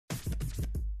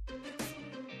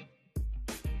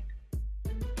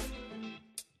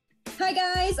Hi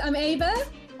guys, I'm Ava.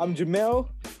 I'm Jameel.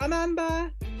 I'm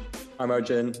Amber. I'm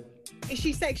Arjun. Is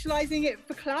she sexualizing it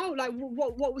for clout? Like,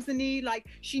 what was the need? Like,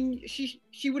 she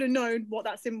would have known what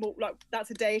that symbol, like, that's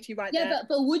a deity right there. Yeah,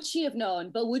 but would she have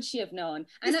known?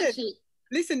 And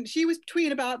listen, she was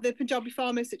tweeting about the Punjabi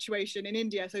farmer situation in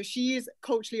India, so she is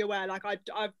culturally aware. Like, I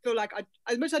feel like,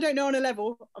 as much as I don't know on a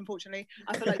level, unfortunately,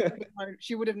 I feel like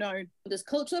she would have known. There's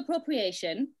cultural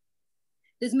appropriation,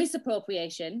 there's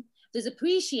misappropriation, there's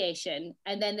appreciation,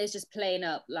 and then there's just playing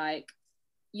up like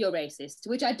you're racist,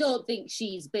 which I don't think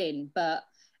she's been, but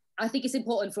I think it's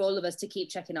important for all of us to keep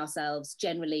checking ourselves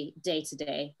generally day to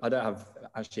day. I don't have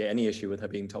actually any issue with her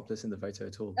being topless in the photo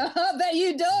at all. I bet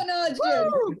you don't, Arjun.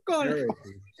 Woo, God.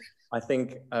 I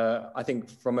think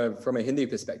from a Hindu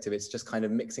perspective, it's just kind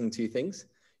of mixing two things.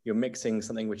 You're mixing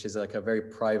something which is like a very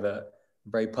private,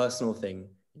 very personal thing,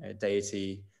 you know,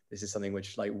 deity. This is something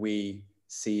which like we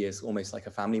see as almost like a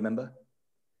family member.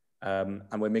 And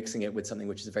we're mixing it with something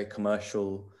which is very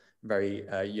commercial, very,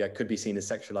 could be seen as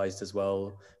sexualized as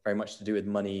well, very much to do with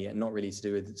money and not really to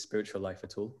do with spiritual life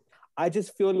at all. I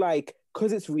just feel like,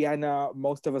 because it's Rihanna,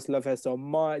 most of us love her so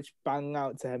much, bang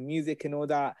out to her music and all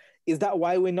that. Is that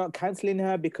why we're not cancelling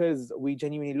her? Because we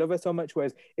genuinely love her so much?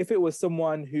 Whereas if it was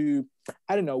someone who,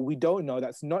 I don't know, we don't know,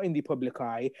 that's not in the public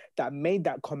eye, that made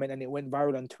that comment and it went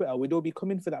viral on Twitter, we'd all be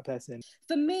coming for that person.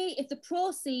 For me, if the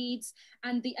proceeds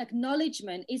and the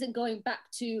acknowledgement isn't going back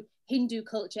to Hindu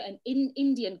culture and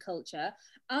Indian culture,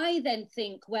 I then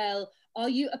think, well, are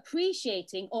you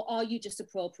appreciating or are you just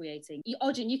appropriating?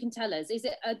 Arjun, you can tell us, is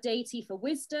it a deity for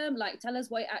wisdom? Like, tell us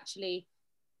what it actually...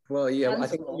 Well, yeah, I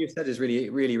think what you said is really,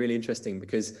 really, really interesting,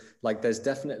 because like there's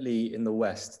definitely in the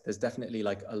West, there's definitely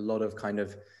like a lot of kind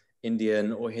of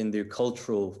Indian or Hindu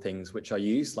cultural things which are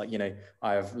used. Like, you know,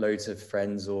 I have loads of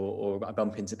friends or I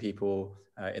bump into people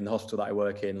in the hospital that I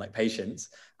work in, like patients,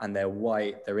 and they're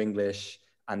white, they're English,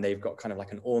 and they've got kind of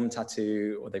like an Om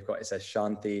tattoo, or they've got, it says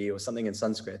Shanti or something in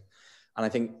Sanskrit. And I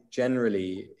think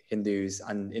generally Hindus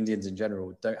and Indians in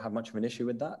general don't have much of an issue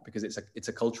with that because it's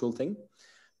a cultural thing.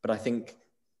 But I think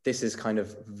this is kind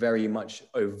of very much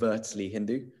overtly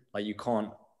Hindu. Like you can't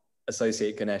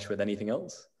associate Ganesh with anything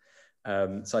else.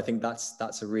 So I think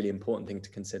that's a really important thing to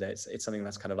consider. It's something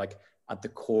that's kind of like at the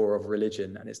core of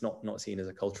religion, and it's not seen as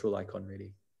a cultural icon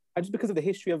really. And just because of the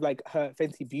history of like her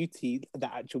Fenty Beauty,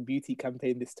 the actual beauty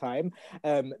campaign this time,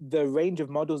 the range of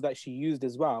models that she used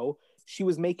as well, she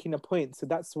was making a point. So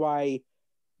that's why,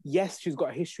 yes, she's got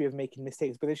a history of making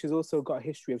mistakes, but then she's also got a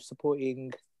history of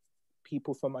supporting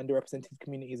people from underrepresented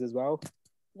communities as well.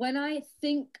 When I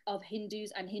think of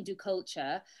Hindus and Hindu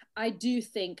culture, I do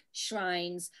think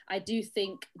shrines. I do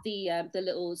think the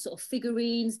little sort of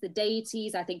figurines, the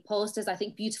deities. I think posters. I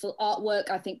think beautiful artwork.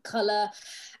 I think color.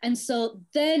 And so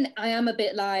then I am a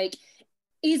bit like,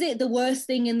 is it the worst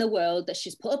thing in the world that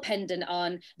she's put a pendant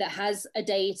on that has a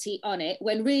deity on it,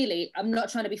 when really, I'm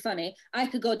not trying to be funny, I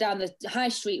could go down the high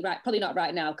street, right? Probably not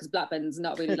right now because Blackburn's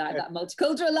not really like that,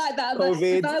 multicultural like that. But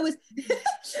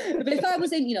if I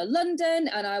was in, you know, London,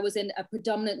 and I was in a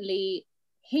predominantly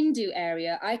Hindu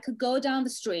area, I could go down the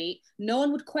street, no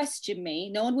one would question me,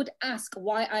 no one would ask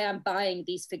why I am buying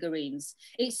these figurines.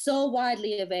 It's so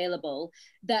widely available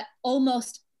that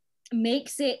almost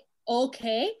makes it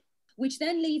okay. Which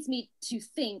then leads me to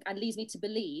think and leads me to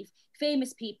believe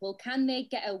famous people, can they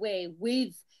get away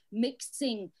with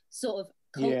mixing sort of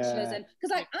cultures? Yeah. And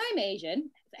because like I'm Asian,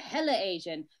 hella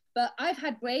Asian, but I've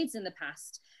had braids in the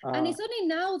past. And it's only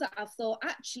now that I've thought,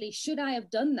 actually, should I have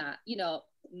done that? You know,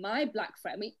 my black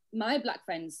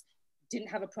friends didn't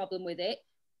have a problem with it.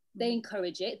 They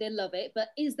encourage it, they love it, but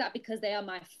is that because they are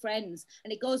my friends?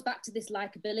 And it goes back to this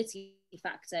likability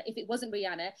factor. If it wasn't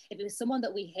Rihanna, if it was someone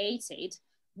that we hated,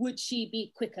 would she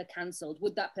be quicker cancelled?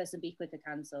 Would that person be quicker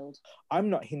cancelled? I'm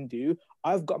not Hindu.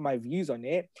 I've got my views on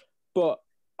it, but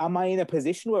am I in a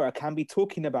position where I can be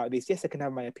talking about this? Yes, I can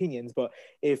have my opinions, but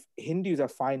if Hindus are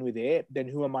fine with it, then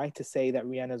who am I to say that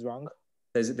Rihanna's wrong?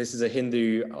 This is a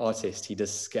Hindu artist. He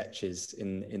does sketches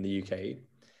in the UK,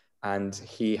 and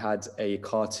he had a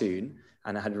cartoon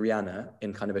and it had Rihanna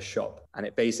in kind of a shop, and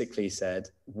it basically said,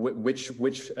 which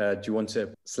do you want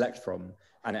to select from?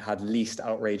 And it had least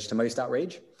outrage to most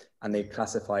outrage. And they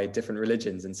classified different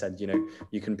religions and said, you know,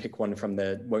 you can pick one from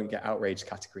the won't get outraged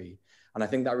category. And I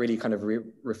think that really kind of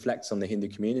reflects on the Hindu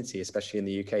community, especially in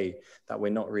the UK, that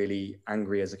we're not really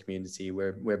angry as a community.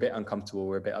 We're a bit uncomfortable,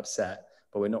 we're a bit upset,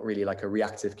 but we're not really like a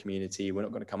reactive community. We're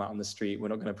not going to come out on the street. We're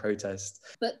not going to protest.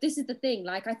 But this is the thing,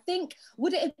 like, I think,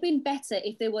 would it have been better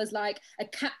if there was like a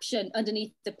caption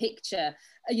underneath the picture,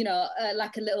 you know,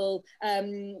 like a little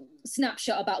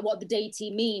snapshot about what the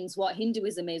deity means, what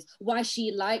Hinduism is, why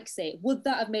she likes it? Would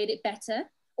that have made it better?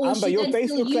 Amber, your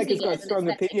face looks like it's got strong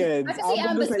opinions. I can see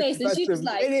Amber's face, and she was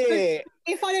like,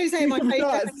 if I don't say it, my face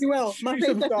definitely will. My face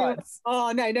definitely will.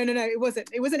 Oh, no. It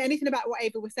wasn't anything about what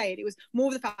Ava was saying. It was more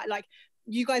of the fact, like,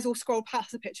 you guys all scrolled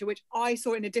past the picture, which I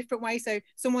saw in a different way. So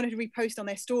someone had reposted on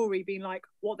their story being like,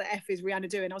 what the F is Rihanna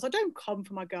doing? I was like, don't come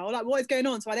for my girl. Like, what is going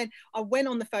on? So I went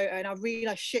on the photo and I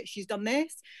realized, shit, she's done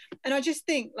this. And I just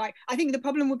think, like, I think the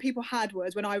problem what people had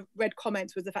was when I read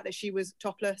comments was the fact that she was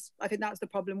topless. I think that's the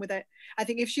problem with it. I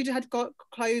think if she'd had got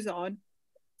clothes on,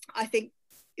 I think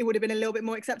it would have been a little bit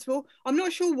more acceptable. I'm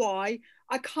not sure why.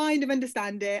 I kind of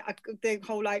understand it, the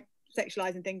whole like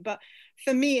sexualizing thing. But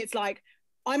for me, it's like,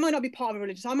 I might not be part of a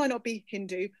religion, I might not be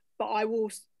Hindu, but I will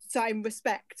say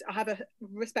respect. I have a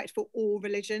respect for all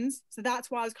religions. So that's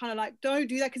why I was kind of like, don't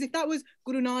do that. Because if that was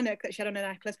Guru Nanak that she had on a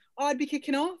necklace, I'd be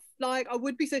kicking off. Like, I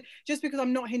would be. So just because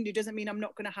I'm not Hindu doesn't mean I'm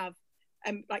not going to have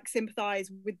like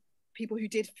sympathize with people who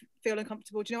did feel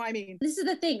uncomfortable. Do you know what I mean? This is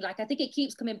the thing, like, I think it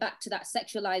keeps coming back to that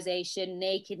sexualization,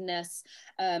 nakedness,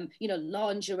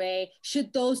 lingerie.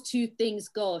 Should those two things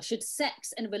go? Should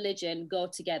sex and religion go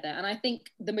together? And I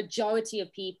think the majority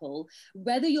of people,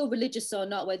 whether you're religious or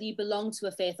not, whether you belong to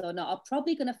a faith or not, are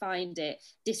probably going to find it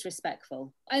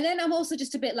disrespectful. And then I'm also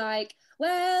just a bit like,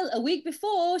 well, a week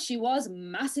before she was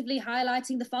massively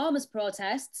highlighting the farmers'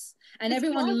 protests and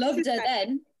everyone loved her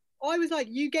then. I was like,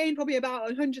 you gained probably about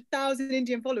 100,000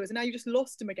 Indian followers, and now you just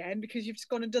lost them again because you've just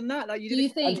gone and done that. Like, you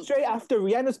think? And straight after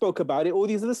Rihanna spoke about it, all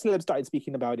these other celebs started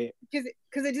speaking about it. Because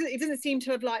it doesn't seem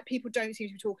to have, like, people don't seem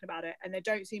to be talking about it, and they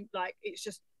don't seem like it's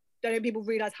just, don't people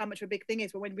realise how much of a big thing it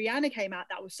is. But when Rihanna came out,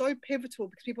 that was so pivotal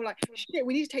because people were like, shit,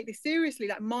 we need to take this seriously.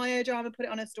 Like, Maya Jama put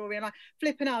it on her story, and like,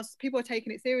 flipping out, people are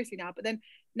taking it seriously now. But then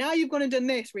now you've gone and done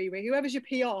this, Riri. Whoever's your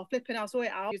PR, flipping out, saw it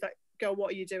out. He's like, girl,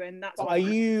 what are you doing? That's are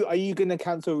you gonna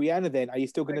cancel Rihanna then? Are you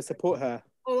still gonna support her?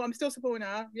 Oh, I'm still supporting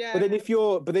her. Yeah. But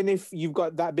then if you've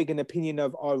got that big an opinion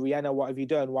of, oh, Rihanna, what have you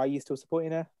done? Why are you still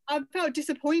supporting her? I felt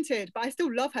disappointed, but I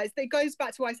still love her. It goes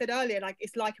back to what I said earlier, like,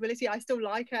 it's likability. I still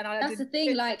like her. And that's the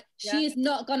thing, like, she is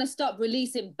not gonna stop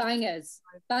releasing bangers,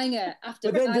 banger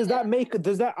after banger. But then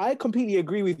does that I completely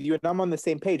agree with you and I'm on the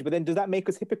same page, but then does that make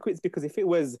us hypocrites? Because if it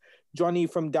was Johnny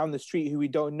from down the street who we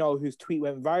don't know, whose tweet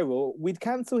went viral, we'd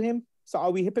cancel him. So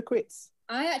are we hypocrites?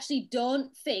 I actually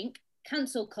don't think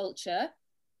cancel culture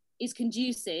is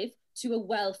conducive to a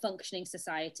well-functioning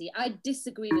society. I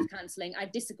disagree with cancelling. I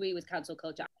disagree with cancel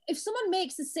culture. If someone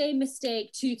makes the same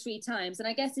mistake 2-3 times, and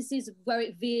I guess this is where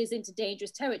it veers into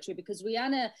dangerous territory, because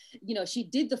Rihanna, she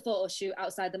did the photo shoot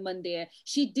outside the Mandir.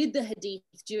 She did the hadith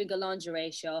during a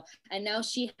lingerie show. And now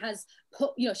she has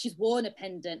put, she's worn a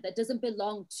pendant that doesn't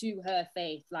belong to her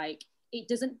faith. Like,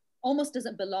 it almost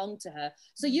doesn't belong to her.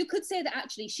 So you could say that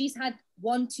actually she's had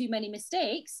one too many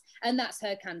mistakes and that's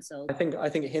her cancelled. I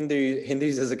think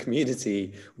Hindus as a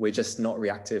community, we're just not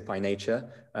reactive by nature.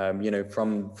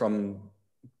 From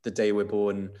the day we're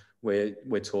born, we're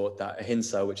taught that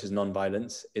ahimsa, which is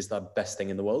non-violence, is the best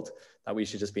thing in the world, that we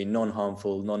should just be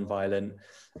non-harmful, non-violent.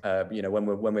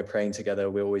 When we're praying together,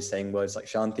 we're always saying words like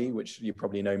shanti, which you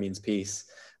probably know means peace.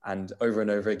 And over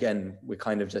again, we're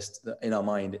kind of just, in our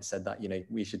mind, it said that,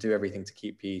 we should do everything to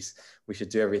keep peace. We should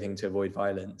do everything to avoid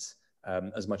violence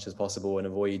as much as possible and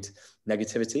avoid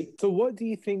negativity. So what do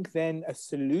you think then a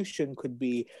solution could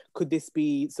be? Could this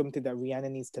be something that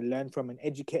Rihanna needs to learn from and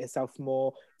educate herself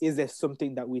more? Is there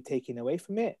something that we're taking away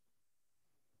from it?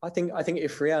 I think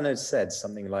if Rihanna said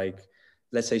something like,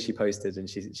 let's say she posted and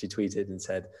she tweeted and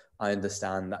said, I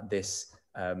understand that this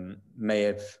may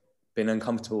have been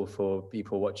uncomfortable for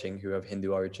people watching who have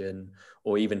Hindu origin,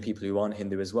 or even people who aren't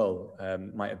Hindu as well,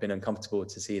 might have been uncomfortable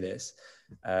to see this.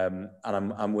 And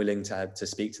I'm willing to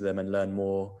speak to them and learn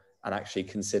more and actually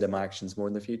consider my actions more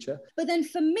in the future. But then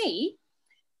for me,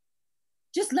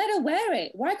 just let her wear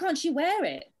it. Why can't she wear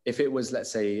it? If it was,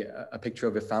 let's say, a picture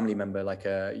of a family member, like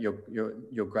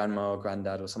your grandma or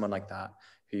granddad or someone like that,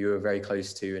 who you were very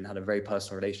close to and had a very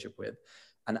personal relationship with,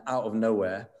 and out of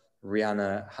nowhere,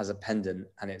 Rihanna has a pendant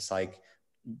and it's like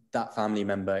that family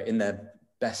member in their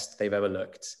best they've ever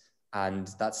looked. And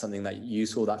that's something that you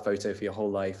saw that photo for your whole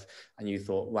life and you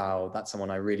thought, wow, that's someone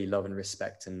I really love and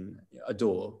respect and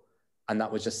adore. And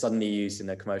that was just suddenly used in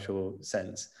a commercial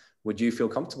sense. Would you feel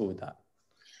comfortable with that?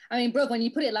 I mean, bro, when you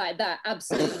put it like that,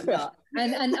 absolutely not.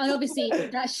 And obviously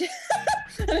that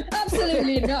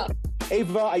absolutely not.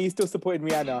 Ava, are you still supporting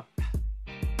Rihanna?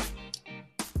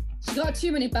 She got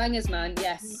too many bangers, man.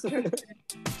 Yes.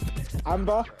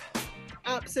 Amber?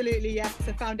 Absolutely, yes.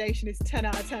 The foundation is 10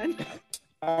 out of 10.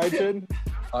 Arjun?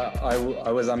 I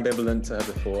was ambivalent to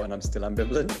her before and I'm still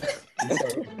ambivalent.